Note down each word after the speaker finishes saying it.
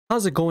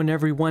How's it going,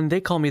 everyone?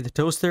 They call me the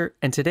Toaster,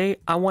 and today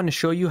I want to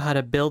show you how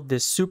to build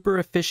this super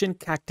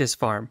efficient cactus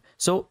farm.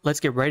 So let's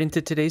get right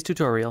into today's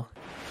tutorial.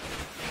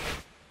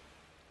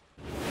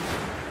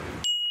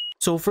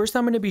 So first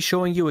I'm going to be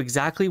showing you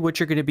exactly what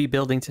you're going to be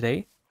building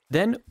today.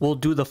 Then we'll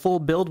do the full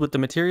build with the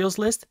materials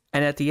list,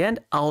 and at the end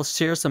I'll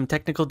share some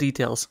technical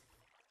details.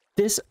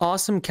 This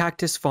awesome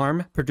cactus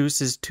farm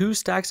produces 2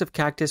 stacks of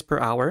cactus per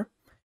hour.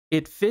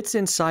 It fits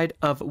inside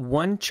of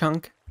 1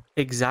 chunk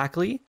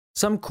exactly.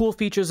 Some cool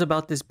features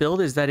about this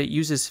build is that it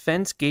uses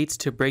fence gates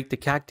to break the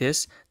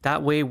cactus.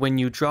 That way when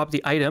you drop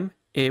the item,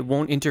 it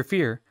won't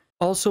interfere.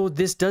 Also,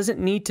 this doesn't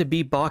need to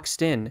be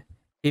boxed in.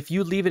 If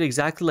you leave it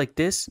exactly like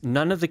this,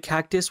 none of the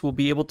cactus will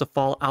be able to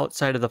fall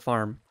outside of the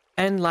farm.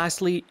 And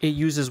lastly, it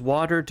uses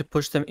water to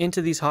push them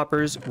into these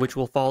hoppers, which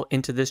will fall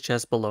into this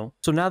chest below.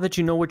 So now that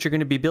you know what you're going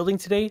to be building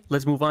today,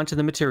 let's move on to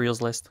the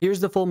materials list. Here's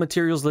the full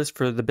materials list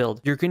for the build.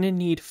 You're going to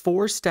need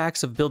 4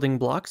 stacks of building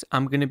blocks.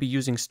 I'm going to be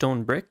using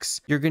stone bricks.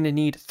 You're going to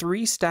need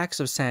 3 stacks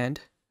of sand,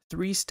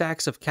 3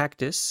 stacks of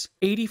cactus,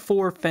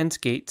 84 fence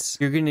gates.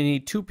 You're going to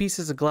need 2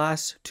 pieces of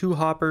glass, 2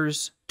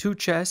 hoppers, 2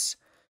 chests,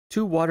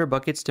 2 water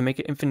buckets to make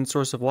an infinite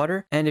source of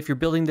water, and if you're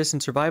building this in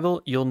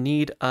survival, you'll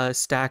need a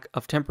stack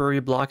of temporary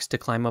blocks to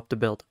climb up the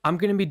build. I'm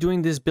going to be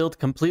doing this build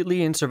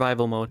completely in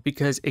survival mode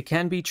because it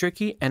can be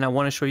tricky and I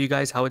want to show you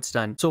guys how it's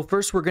done. So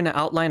first we're going to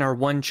outline our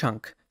 1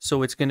 chunk.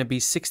 So it's going to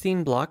be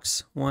 16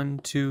 blocks,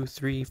 1, 2,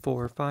 3,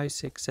 4, 5,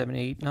 6, 7,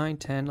 8, 9,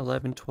 10,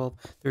 11, 12,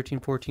 13,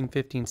 14,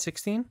 15,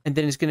 16. And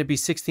then it's going to be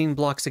 16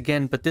 blocks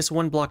again, but this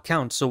 1 block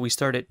counts. So we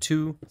start at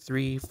 2,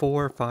 3,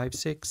 4, 5,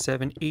 6,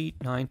 7, 8,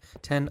 9,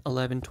 10,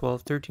 11,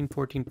 12, 13,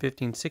 14,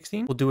 15,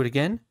 16. We'll do it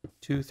again.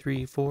 2,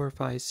 3, 4,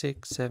 5,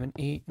 6, 7,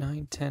 8,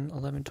 9, 10,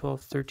 11,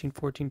 12, 13,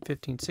 14,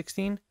 15,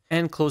 16.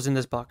 And close in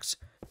this box.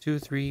 2,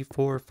 3,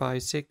 4,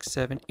 5, 6,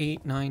 7,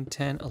 8, 9,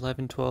 10,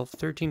 11, 12,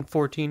 13,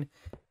 14,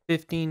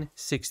 15,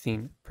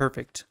 16.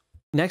 Perfect.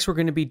 Next, we're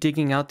going to be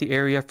digging out the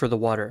area for the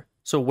water.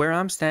 So where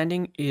I'm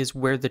standing is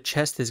where the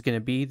chest is going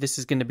to be. This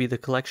is going to be the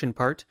collection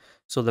part.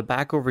 So the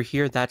back over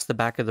here, that's the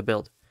back of the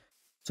build.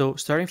 So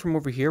starting from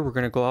over here, we're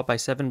going to go out by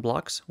 7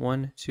 blocks.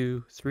 1,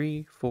 2,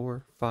 3,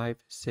 4, 5,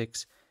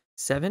 6,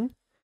 7.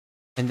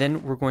 And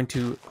then we're going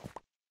to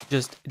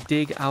just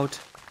dig out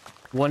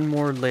 1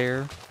 more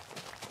layer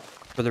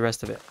for the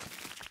rest of it.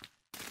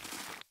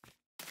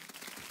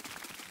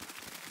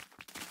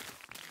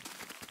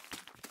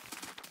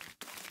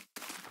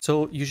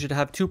 So you should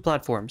have 2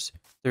 platforms.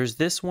 There's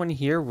this one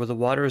here where the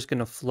water is going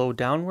to flow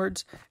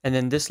downwards, and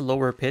then this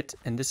lower pit,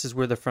 and this is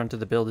where the front of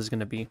the build is going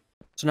to be.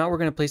 So now we're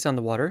going to place down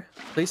the water.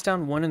 Place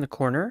down 1 in the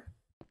corner,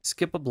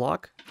 skip a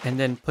block, and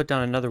then put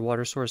down another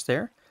water source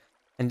there.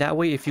 And that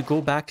way, if you go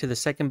back to the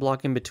second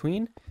block in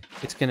between,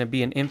 it's going to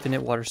be an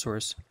infinite water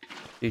source. So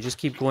you just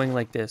keep going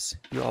like this.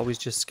 You always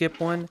just skip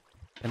one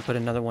and put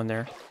another one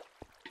there.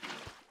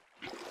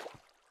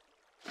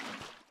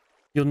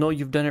 You'll know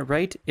you've done it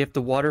right if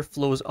the water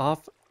flows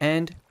off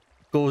and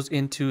goes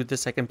into the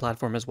second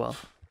platform as well.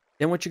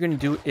 Then what you're going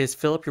to do is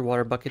fill up your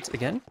water buckets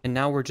again. And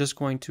now we're just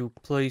going to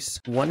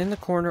place 1 in the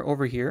corner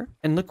over here.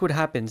 And look what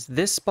happens.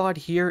 This spot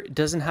here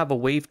doesn't have a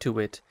wave to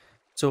it.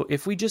 So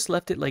if we just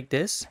left it like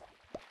this,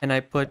 and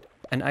I put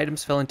an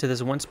items fell into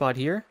this 1 spot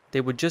here,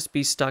 they would just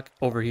be stuck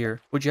over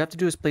here. What you have to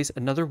do is place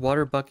another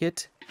water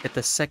bucket at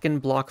the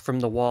second block from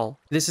the wall.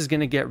 This is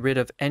going to get rid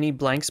of any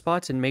blank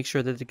spots and make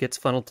sure that it gets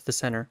funneled to the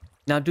center.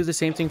 Now do the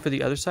same thing for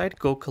the other side.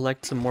 Go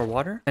collect some more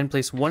water and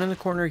place 1 in the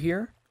corner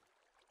here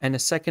and a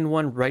second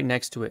one right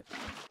next to it.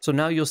 So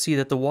now you'll see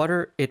that the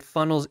water, it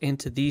funnels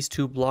into these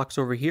 2 blocks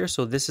over here.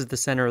 So this is the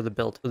center of the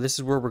build. So this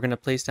is where we're going to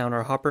place down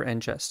our hopper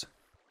and chest.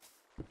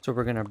 So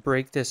we're going to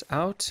break this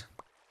out.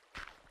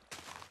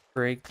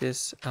 Break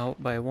this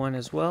out by 1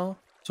 as well.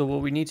 So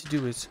what we need to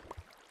do is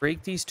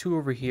break these 2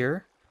 over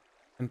here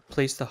and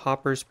place the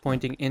hoppers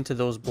pointing into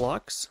those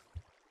blocks.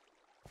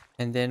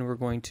 And then we're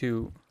going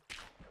to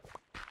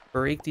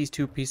break these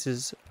 2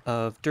 pieces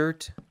of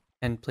dirt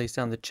and place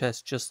down the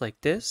chest just like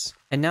this.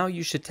 And now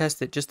you should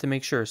test it just to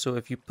make sure. So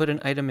if you put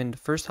an item in the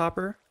first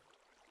hopper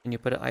and you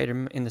put an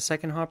item in the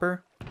second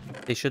hopper,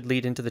 they should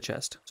lead into the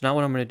chest. So now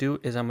what I'm going to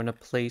do is I'm going to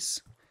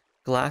place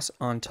glass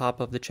on top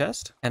of the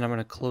chest, and I'm going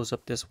to close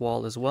up this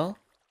wall as well.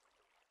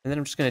 And then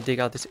I'm just going to dig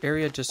out this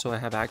area just so I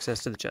have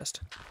access to the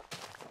chest.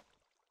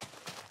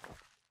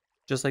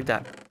 Just like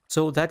that.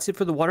 So that's it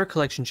for the water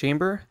collection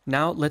chamber.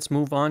 Now let's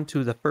move on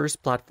to the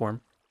first platform.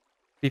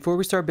 Before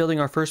we start building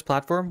our first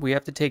platform, we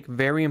have to take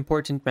very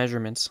important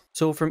measurements.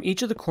 So from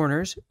each of the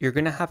corners, you're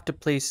going to have to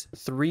place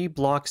 3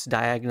 blocks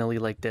diagonally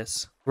like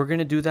this. We're going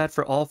to do that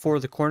for all 4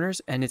 of the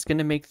corners, and it's going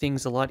to make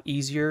things a lot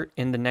easier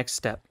in the next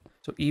step.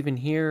 So even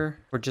here,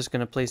 we're just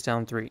going to place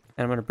down 3. And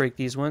I'm going to break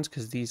these ones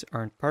because these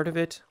aren't part of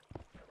it.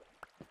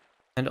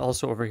 And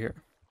also over here.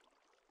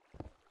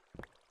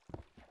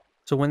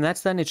 So when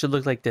that's done, it should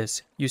look like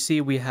this. You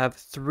see we have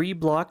 3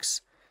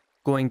 blocks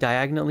going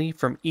diagonally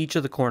from each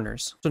of the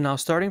corners. So now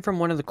starting from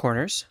one of the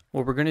corners,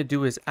 what we're going to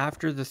do is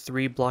after the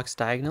 3 blocks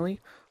diagonally,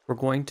 we're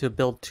going to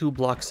build 2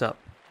 blocks up.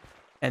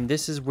 And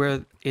this is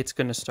where it's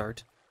going to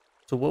start.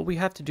 So what we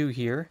have to do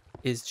here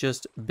is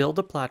just build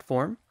a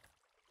platform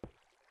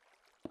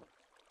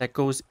that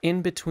goes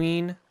in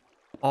between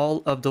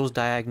all of those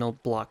diagonal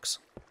blocks.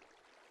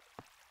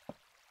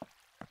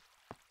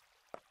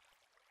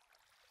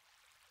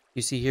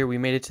 You see here, we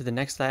made it to the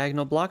next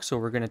diagonal block, so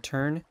we're going to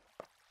turn.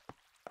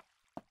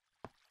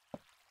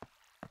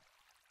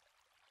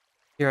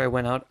 Here I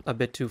went out a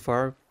bit too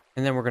far,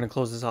 and then we're going to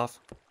close this off.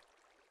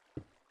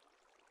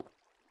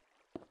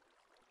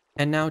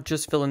 And now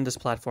just fill in this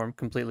platform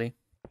completely.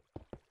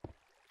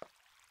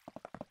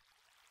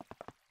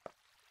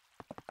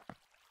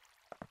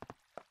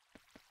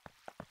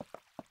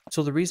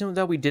 So the reason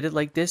that we did it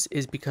like this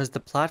is because the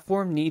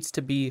platform needs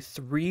to be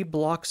 3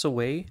 blocks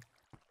away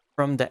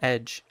from the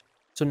edge.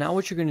 So now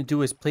what you're going to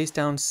do is place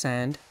down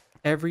sand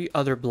every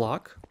other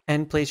block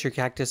and place your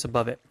cactus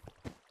above it.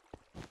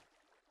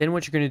 Then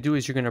what you're going to do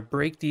is you're going to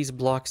break these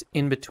blocks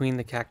in between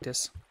the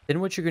cactus.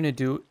 Then what you're going to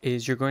do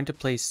is you're going to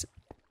place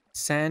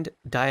sand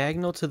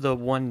diagonal to the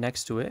one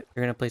next to it.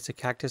 You're going to place a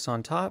cactus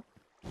on top.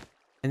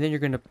 And then you're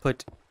going to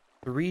put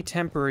 3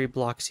 temporary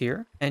blocks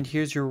here. And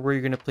here's where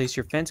you're going to place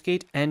your fence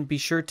gate, and be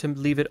sure to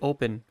leave it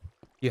open.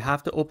 You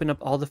have to open up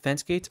all the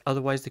fence gates,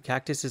 otherwise the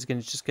cactus is going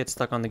to just get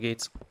stuck on the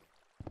gates.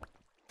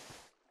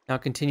 Now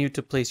continue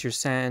to place your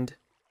sand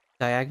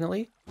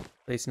diagonally.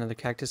 Place another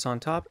cactus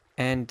on top,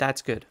 and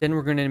that's good. Then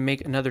we're going to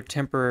make another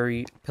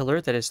temporary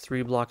pillar that is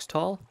 3 blocks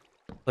tall.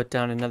 Put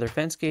down another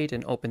fence gate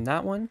and open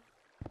that one.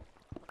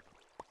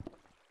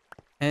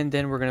 And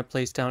then we're going to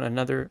place down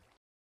another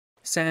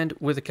sand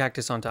with a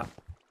cactus on top.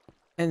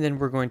 And then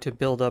we're going to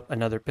build up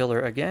another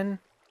pillar again.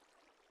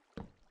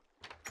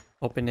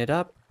 Open it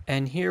up.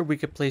 And here we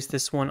could place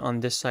this one on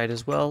this side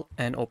as well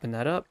and open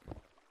that up.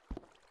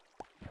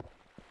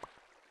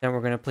 Then we're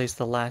going to place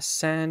the last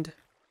sand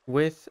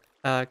with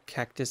a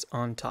cactus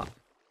on top.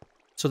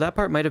 So that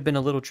part might have been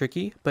a little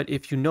tricky, but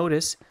if you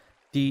notice,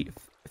 the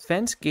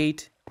fence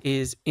gate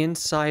is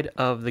inside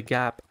of the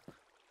gap.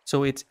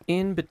 So it's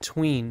in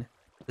between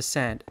the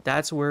sand.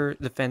 That's where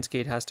the fence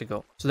gate has to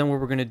go. So then what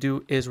we're going to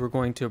do is we're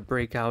going to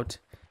break out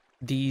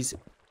these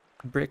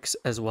bricks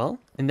as well.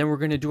 And then we're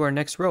going to do our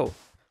next row.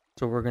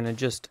 So we're going to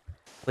just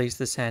place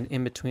the sand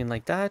in between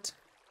like that.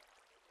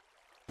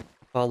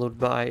 Followed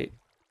by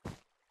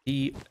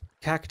the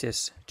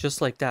cactus,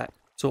 just like that.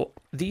 So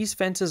these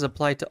fences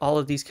apply to all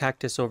of these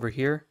cactus over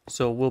here.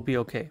 So we'll be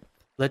okay.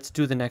 Let's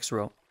do the next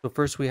row. So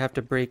first we have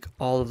to break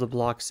all of the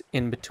blocks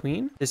in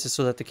between. This is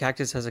so that the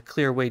cactus has a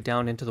clear way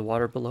down into the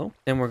water below.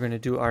 Then we're going to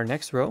do our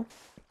next row.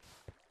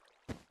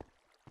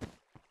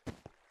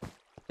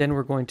 Then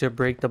we're going to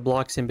break the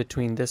blocks in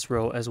between this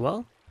row as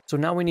well. So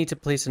now we need to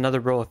place another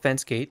row of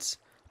fence gates.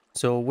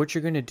 So what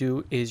you're going to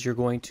do is you're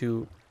going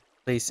to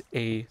place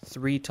a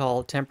 3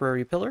 tall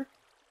temporary pillar.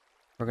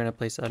 We're going to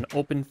place an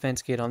open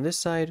fence gate on this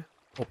side,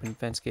 open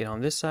fence gate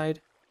on this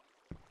side,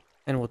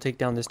 and we'll take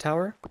down this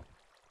tower.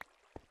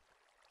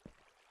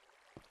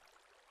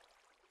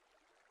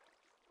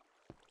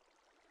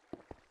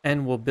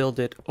 And we'll build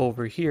it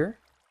over here.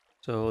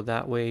 So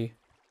that way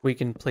we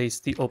can place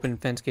the open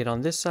fence gate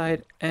on this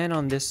side and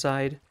on this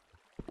side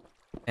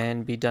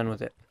and be done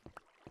with it.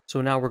 So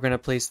now we're going to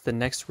place the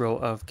next row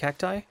of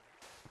cacti.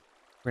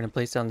 We're going to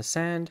place down the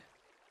sand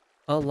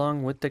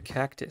along with the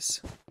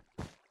cactus.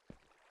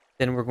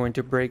 Then we're going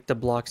to break the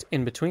blocks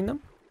in between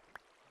them.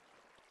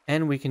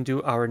 And we can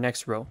do our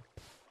next row.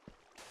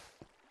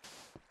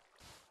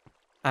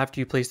 After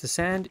you place the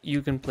sand,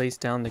 you can place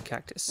down the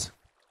cactus.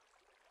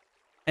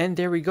 And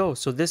there we go.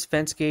 So this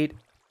fence gate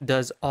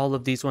does all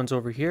of these ones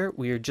over here.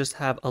 We just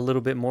have a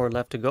little bit more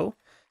left to go.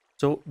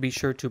 So be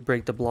sure to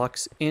break the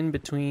blocks in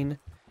between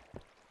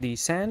the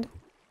sand.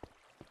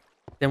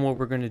 Then what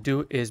we're going to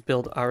do is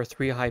build our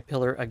 3 high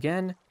pillar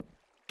again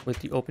with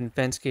the open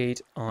fence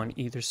gate on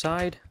either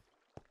side.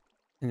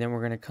 And then we're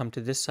going to come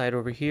to this side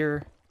over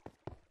here,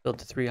 build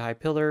the 3 high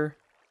pillar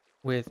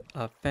with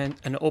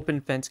an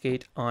open fence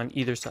gate on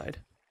either side.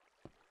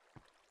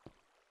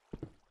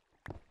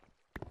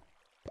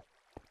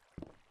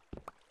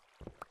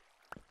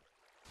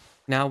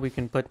 Now we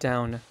can put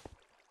down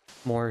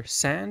more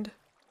sand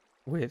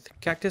with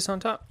cactus on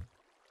top.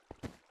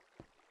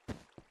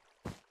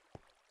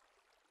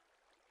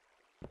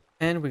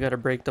 And we got to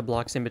break the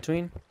blocks in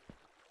between.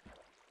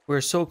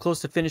 We're so close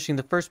to finishing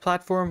the first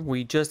platform,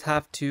 we just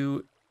have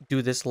to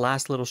do this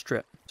last little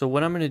strip. So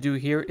what I'm going to do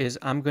here is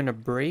I'm going to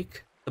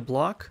break the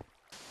block.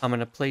 I'm going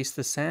to place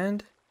the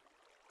sand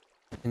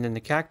and then the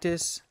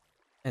cactus,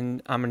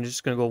 and I'm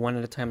just going to go one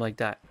at a time like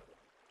that.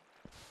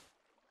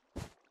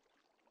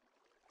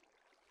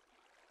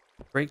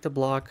 Break the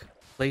block,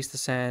 place the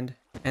sand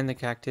and the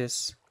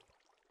cactus,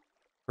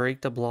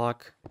 break the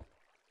block,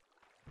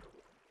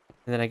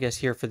 and then I guess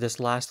here for this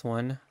last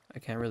one, I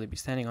can't really be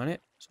standing on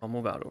it, so I'll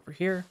move out over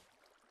here,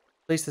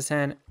 place the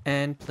sand,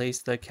 and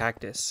place the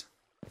cactus.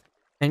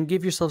 And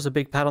give yourselves a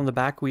big pat on the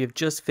back. We have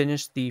just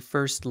finished the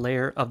first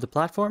layer of the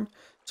platform,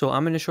 so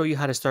I'm going to show you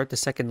how to start the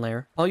second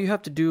layer. All you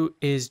have to do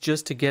is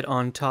just to get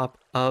on top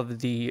of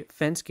the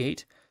fence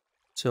gate.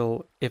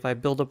 So if I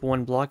build up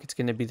one block, it's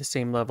going to be the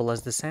same level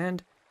as the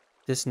sand.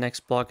 This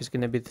next block is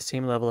going to be the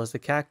same level as the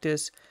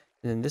cactus.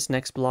 And then this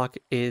next block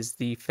is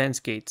the fence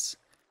gates.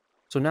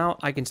 So now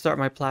I can start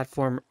my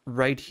platform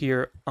right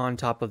here on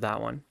top of that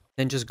one.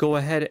 Then just go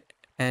ahead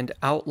and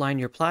outline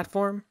your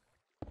platform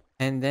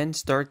and then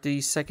start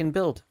the second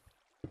build.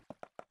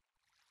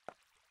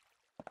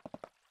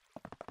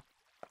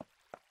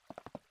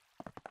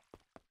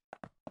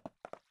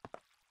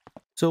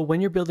 So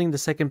when you're building the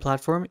second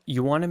platform,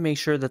 you want to make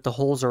sure that the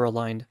holes are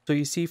aligned. So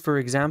you see, for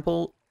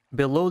example,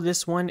 below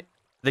this one,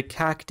 the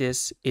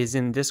cactus is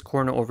in this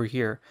corner over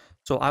here.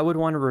 So I would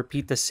want to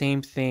repeat the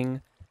same thing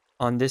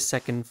on this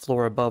second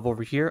floor above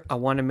over here. I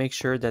want to make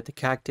sure that the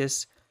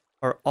cactus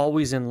are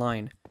always in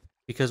line,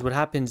 because what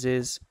happens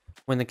is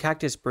when the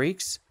cactus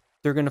breaks,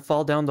 they're going to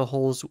fall down the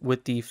holes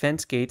with the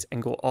fence gates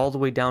and go all the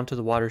way down to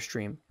the water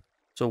stream.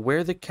 So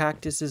where the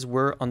cactuses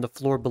were on the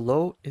floor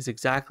below is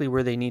exactly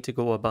where they need to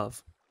go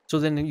above. So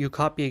then you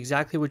copy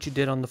exactly what you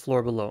did on the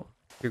floor below.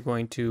 You're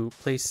going to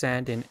place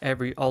sand in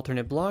every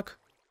alternate block,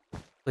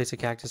 place a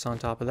cactus on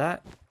top of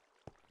that,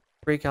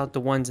 break out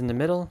the ones in the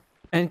middle,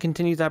 and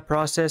continue that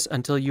process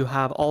until you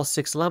have all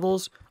 6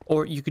 levels,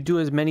 or you could do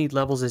as many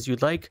levels as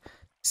you'd like.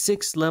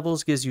 6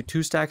 levels gives you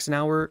 2 stacks an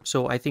hour,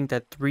 so I think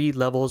that 3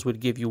 levels would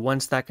give you 1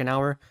 stack an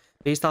hour.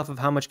 Based off of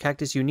how much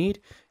cactus you need,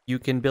 you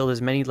can build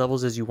as many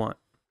levels as you want.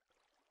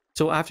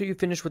 So after you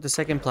finish with the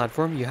second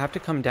platform, you have to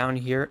come down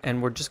here,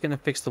 and we're just going to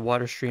fix the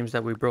water streams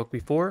that we broke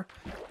before.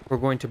 We're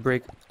going to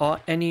break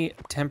any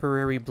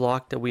temporary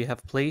block that we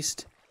have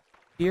placed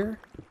here,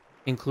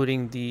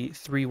 including the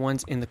 3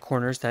 ones in the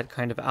corners that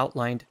kind of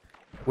outlined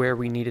where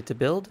we needed to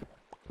build.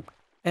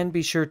 And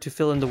be sure to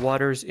fill in the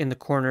waters in the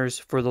corners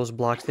for those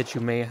blocks that you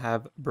may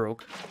have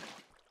broke.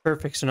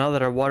 Perfect. So now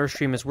that our water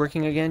stream is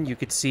working again, you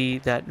could see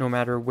that no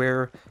matter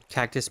where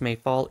cactus may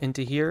fall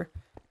into here,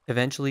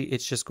 eventually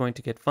it's just going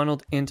to get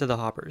funneled into the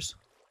hoppers.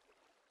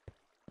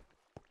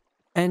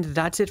 And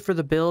that's it for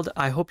the build.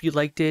 I hope you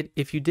liked it.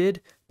 If you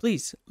did,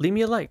 please leave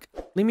me a like,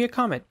 leave me a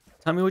comment,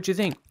 tell me what you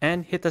think,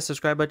 and hit that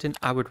subscribe button.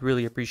 I would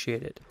really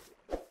appreciate it.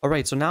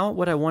 Alright, so now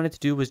what I wanted to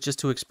do was just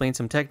to explain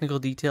some technical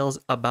details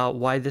about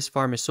why this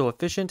farm is so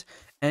efficient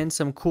and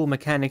some cool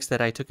mechanics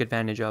that I took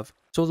advantage of.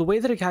 So the way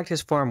that a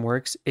cactus farm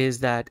works is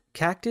that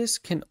cactus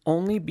can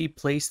only be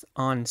placed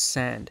on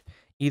sand,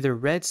 either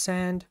red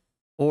sand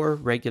or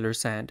regular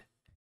sand.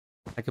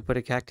 I could put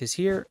a cactus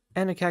here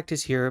and a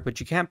cactus here, but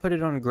you can't put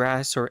it on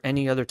grass or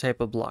any other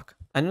type of block.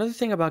 Another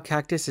thing about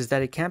cactus is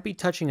that it can't be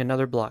touching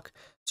another block.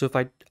 So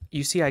if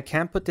you see I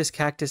can't put this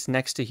cactus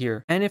next to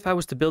here. And if I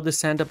was to build this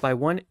sand up by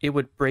 1, it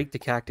would break the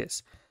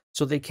cactus.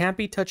 So they can't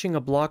be touching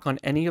a block on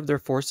any of their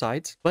 4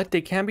 sides, but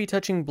they can be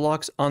touching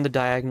blocks on the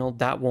diagonal.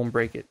 That won't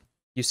break it.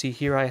 You see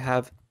here I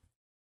have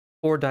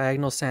 4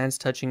 diagonal sands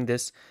touching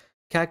this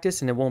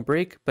cactus and it won't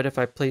break, but if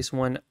I place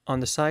one on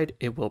the side,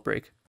 it will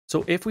break.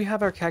 So if we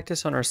have our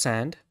cactus on our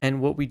sand, and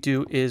what we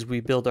do is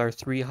we build our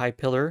 3 high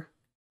pillar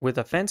with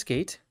a fence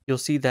gate, you'll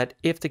see that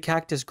if the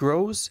cactus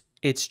grows,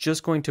 it's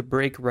just going to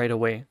break right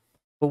away.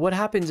 But what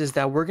happens is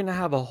that we're going to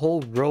have a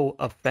whole row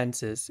of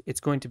fences. It's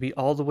going to be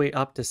all the way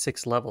up to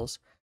 6 levels.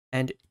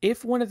 And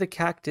if one of the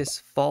cactus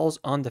falls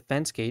on the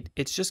fence gate,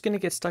 it's just going to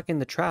get stuck in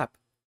the trap.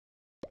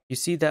 You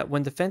see that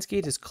when the fence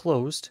gate is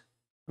closed,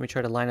 let me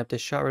try to line up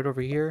this shot right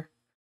over here.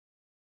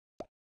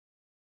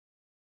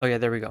 Oh yeah,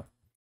 there we go.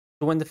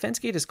 So when the fence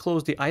gate is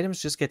closed, the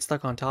items just get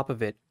stuck on top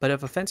of it. But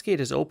if a fence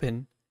gate is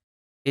open,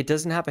 it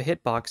doesn't have a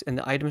hitbox and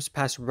the items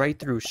pass right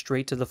through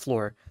straight to the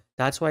floor.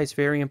 That's why it's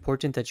very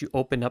important that you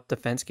open up the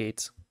fence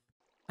gates.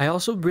 I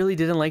also really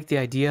didn't like the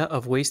idea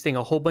of wasting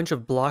a whole bunch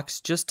of blocks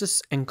just to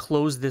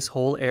enclose this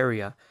whole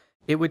area.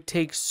 It would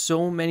take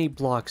so many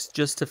blocks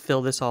just to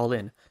fill this all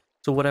in.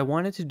 So what I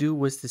wanted to do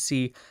was to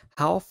see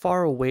how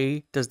far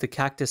away does the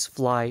cactus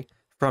fly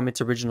from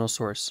its original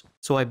source.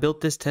 So I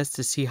built this test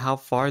to see how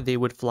far they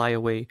would fly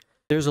away.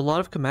 There's a lot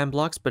of command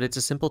blocks, but it's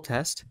a simple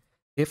test.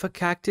 If a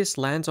cactus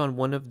lands on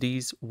one of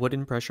these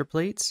wooden pressure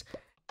plates,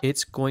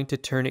 it's going to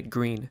turn it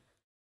green.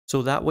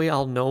 So that way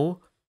I'll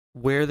know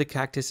where the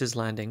cactus is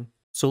landing.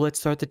 So let's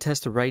start the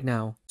test right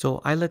now.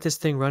 So I let this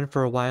thing run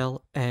for a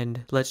while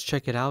and let's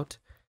check it out.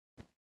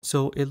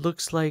 So it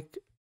looks like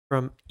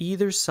from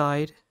either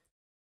side,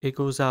 it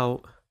goes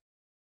out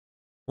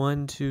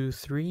 1, 2,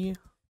 3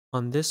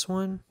 on this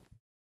one.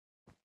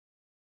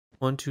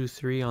 1, 2,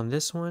 3 on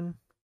this one.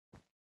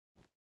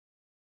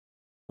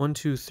 1,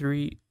 2,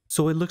 3.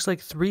 So it looks like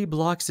 3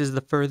 blocks is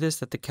the furthest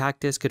that the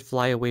cactus could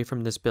fly away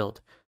from this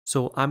build.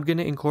 So I'm going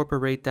to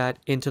incorporate that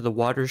into the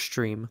water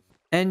stream.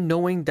 And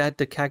knowing that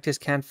the cactus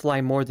can't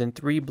fly more than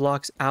 3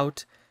 blocks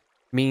out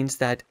means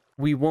that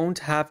we won't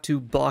have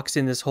to box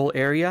in this whole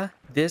area.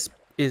 This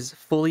is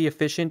fully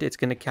efficient. It's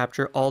going to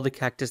capture all the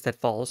cactus that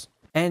falls.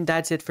 And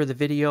that's it for the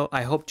video.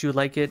 I hope you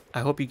like it.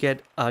 I hope you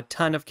get a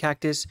ton of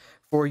cactus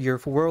for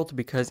your world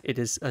because it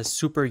is a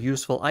super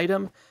useful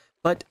item.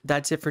 But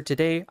that's it for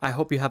today. I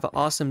hope you have an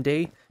awesome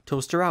day.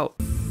 Toaster out.